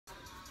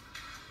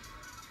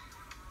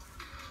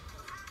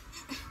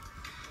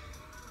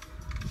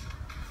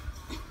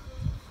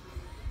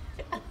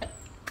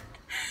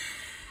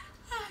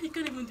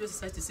can't even do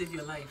exercise to save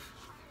your life.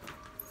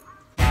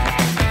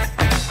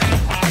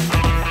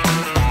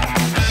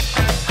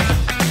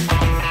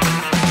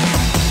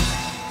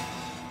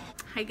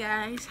 Hi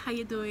guys, how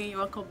you doing?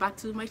 Welcome back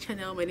to my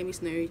channel. My name is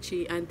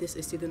Narichi and this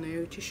is still the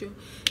Narichi Show.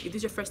 If this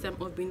is your first time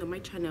of being on my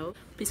channel,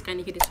 please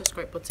kindly hit the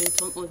subscribe button,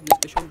 turn on the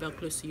notification bell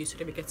close to you so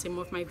that we can see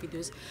more of my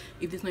videos.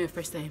 If this is not your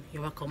first time,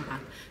 you're welcome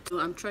back. So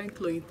I'm trying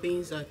CHLOE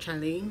TING'S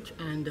challenge,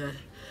 and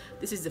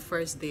this is the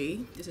first day.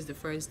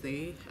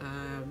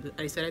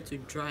 I decided to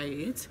dry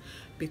it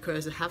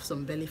because I have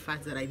some belly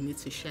fat that I need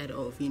to shed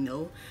off, you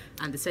know,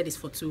 and they said it's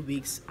for 2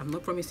 weeks. I'm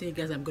not promising you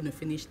guys I'm going to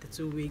finish the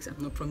 2 weeks. I'm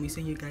not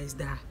promising you guys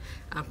that.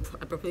 I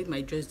probably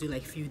might just do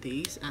like few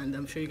days and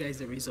I'm sure you guys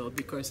the result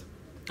because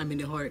I'm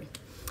in a hurry.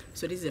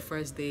 So this is the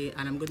first day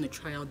and I'm going to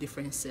try out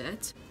different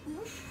sets.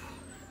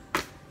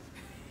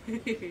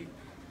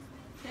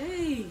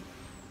 Hey,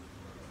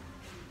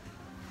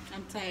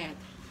 I'm tired.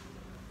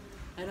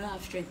 I don't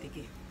have strength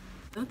again.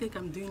 I don't think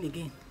I'm doing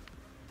again.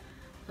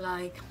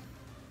 Like,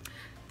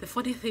 the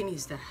funny thing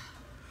is that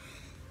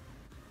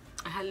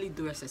I hardly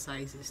do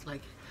exercises.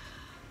 Like,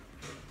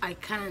 I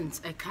can't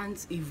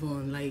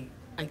even, like,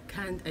 I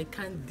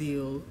can't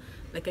deal.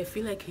 Like, I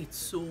feel like it's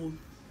so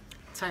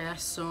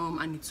tiresome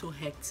and it's so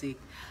hectic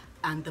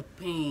and the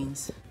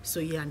pains. So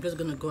yeah, I'm just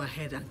gonna go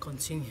ahead and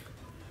continue.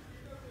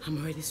 I'm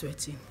already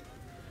sweating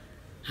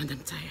and I'm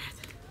tired.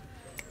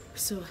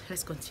 So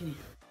let's continue.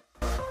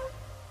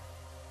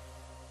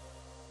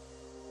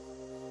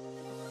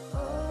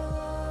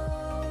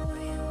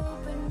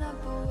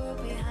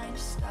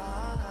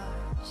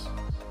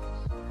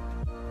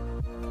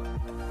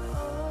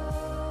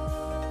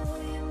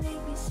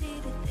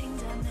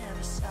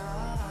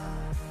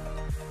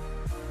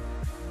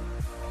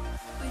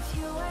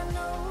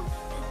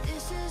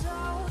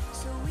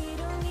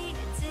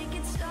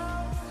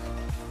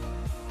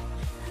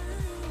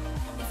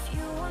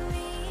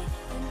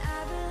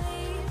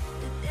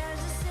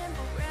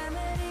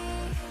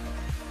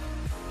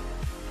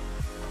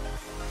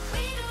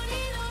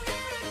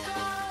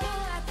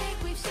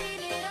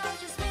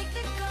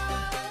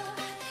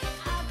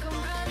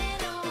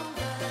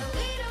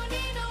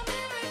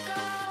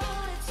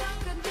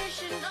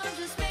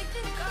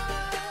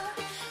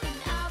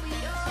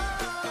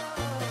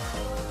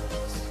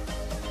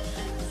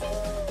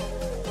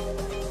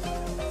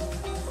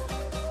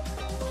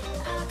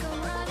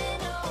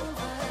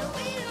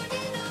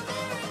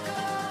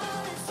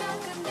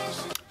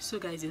 So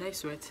guys, did I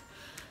sweat?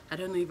 I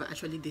don't know if I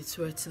actually did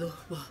sweat though,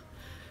 but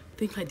I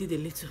think I did a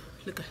little.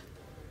 Look at.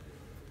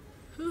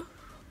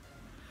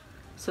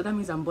 So that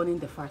means I'm burning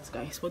the fat,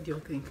 guys. What do you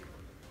think?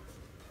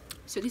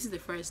 So this is the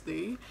first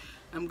day.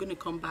 I'm gonna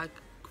come back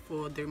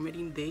for the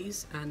remaining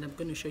days and I'm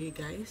gonna show you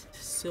guys.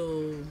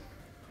 So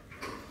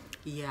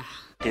yeah.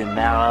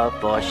 Tomorrow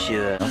for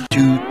sure.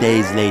 2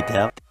 days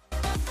later.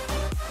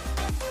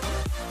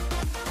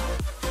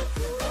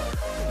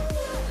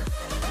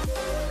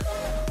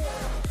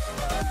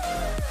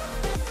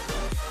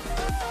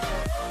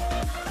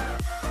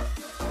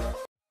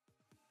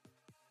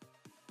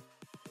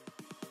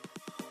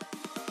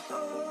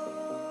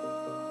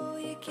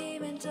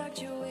 Came and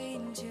tucked your way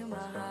into my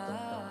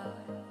heart.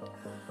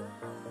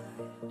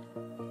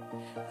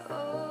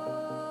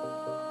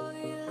 Oh,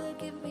 you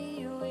look at me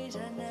in ways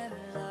I never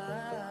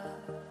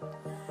loved.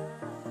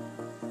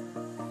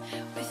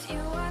 With you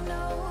I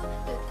know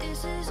that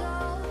this is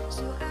all,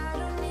 so I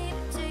don't need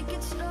to take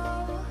it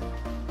slow.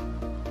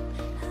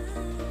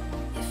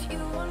 If you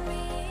want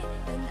me,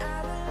 then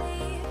I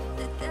believe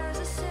that there's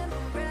a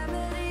simple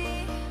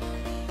remedy.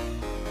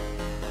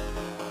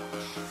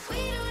 We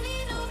don't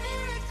need no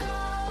miracle.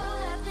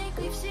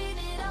 We've seen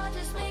it all,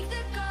 just make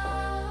the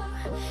call.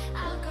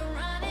 I'll come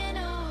running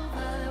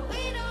over.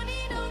 We don't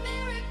need no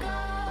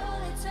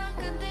miracle. It's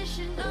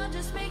unconditional,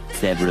 just make the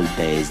Several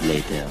days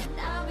later.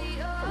 I'll be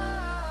yours.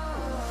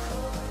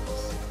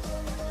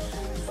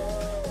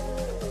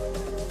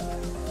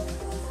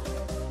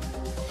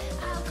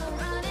 I'll come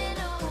running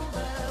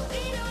over.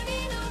 We don't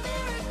need no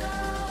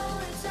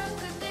miracle. It's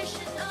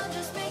unconditional,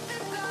 just make the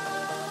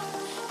call.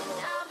 And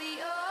I'll be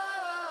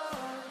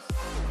yours.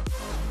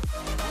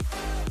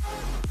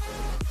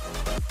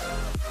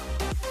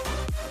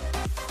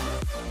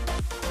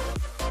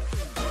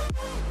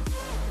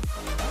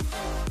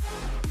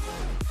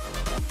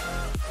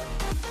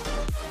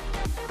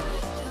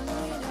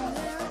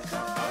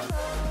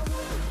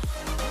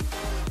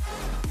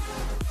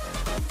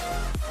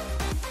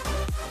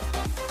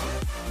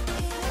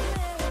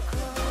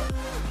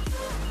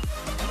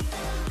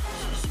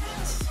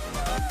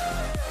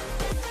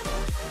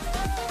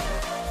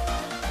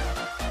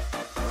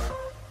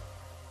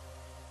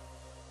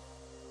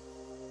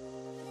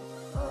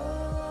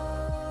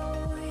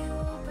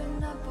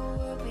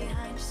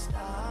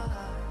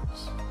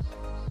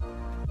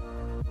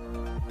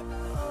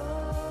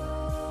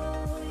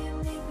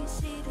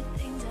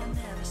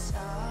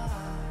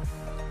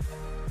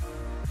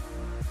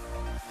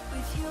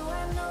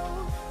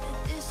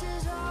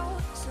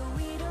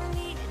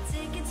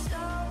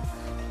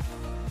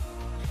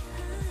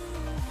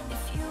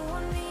 If you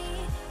want me,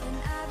 then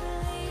I believe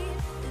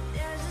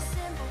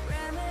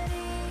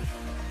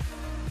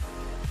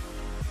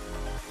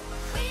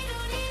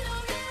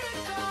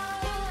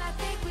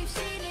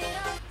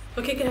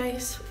Okay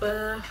guys,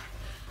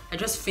 I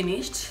just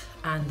finished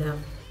and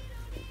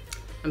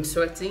I'm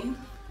sweating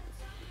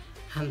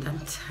and I'm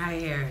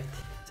tired.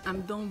 I'm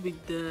done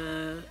with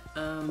the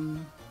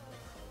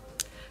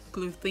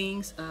CHLOE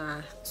TING'S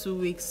 2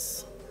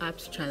 weeks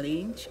abs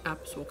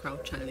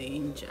workout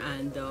challenge,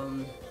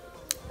 and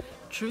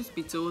truth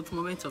be told,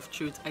 moment of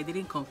truth, I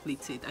didn't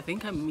complete it. I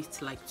think I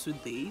missed like 2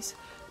 days.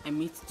 I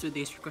missed 2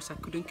 days because I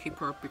couldn't keep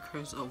up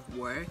because of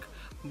work.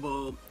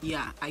 But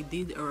yeah, I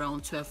did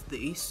around 12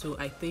 days. So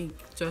I think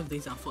 12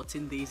 days and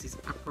 14 days is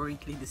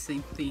apparently the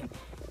same thing.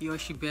 You all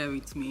should bear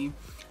with me.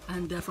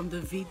 And from the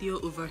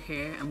video over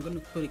here, I'm gonna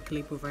put a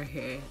clip over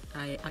here.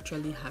 I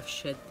actually have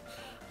shed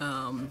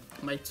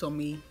my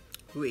tummy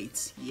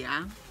weight.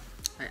 Yeah,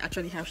 I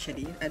actually have shed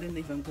it. I don't know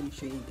if I'm gonna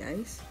show you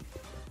guys.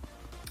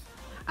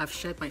 I've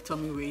shed my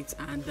tummy weight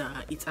and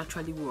it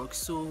actually works.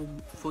 So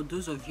for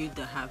those of you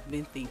that have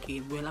been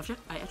thinking, well,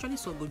 I actually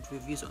saw good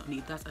reviews on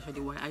it. That's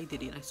actually why I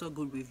did it. I saw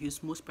good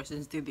reviews. Most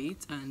persons did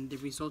it and the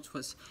result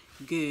was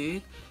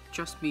good.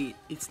 Trust me,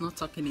 it's not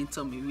talking in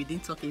tummy. We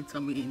didn't talk in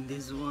tummy in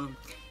this one.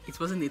 It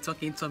wasn't a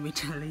talking tummy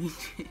challenge.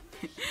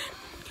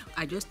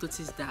 I just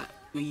noticed that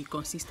when you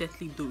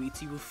consistently do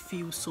it, you will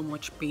feel so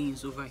much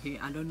pains over here.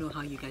 I don't know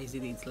how you guys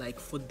did it. Like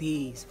for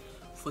days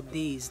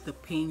the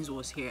pains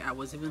was here. I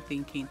was even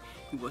thinking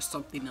it was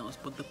something else,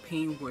 but the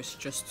pain was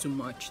just too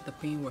much. But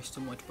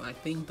I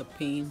think the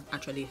pain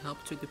actually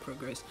helped with the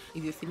progress.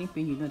 If you're feeling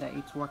pain, you know that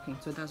it's working.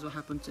 So that's what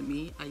happened to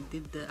me. I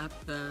did the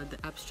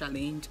abs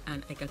challenge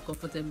and I can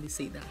comfortably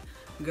say that,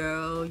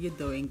 girl, you're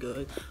doing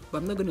good. But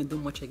I'm not going to do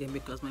much again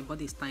because my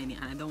body is tiny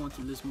and I don't want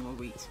to lose more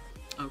weight.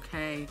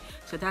 Okay,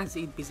 so that's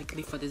it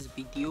basically for this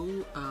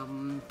video.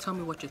 Tell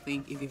me what you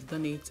think. If you've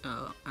done it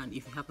and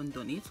if you haven't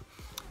done it,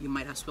 you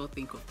might as well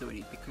think of doing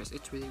it because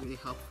it's really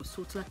helpful.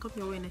 So till I come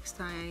your way next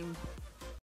time,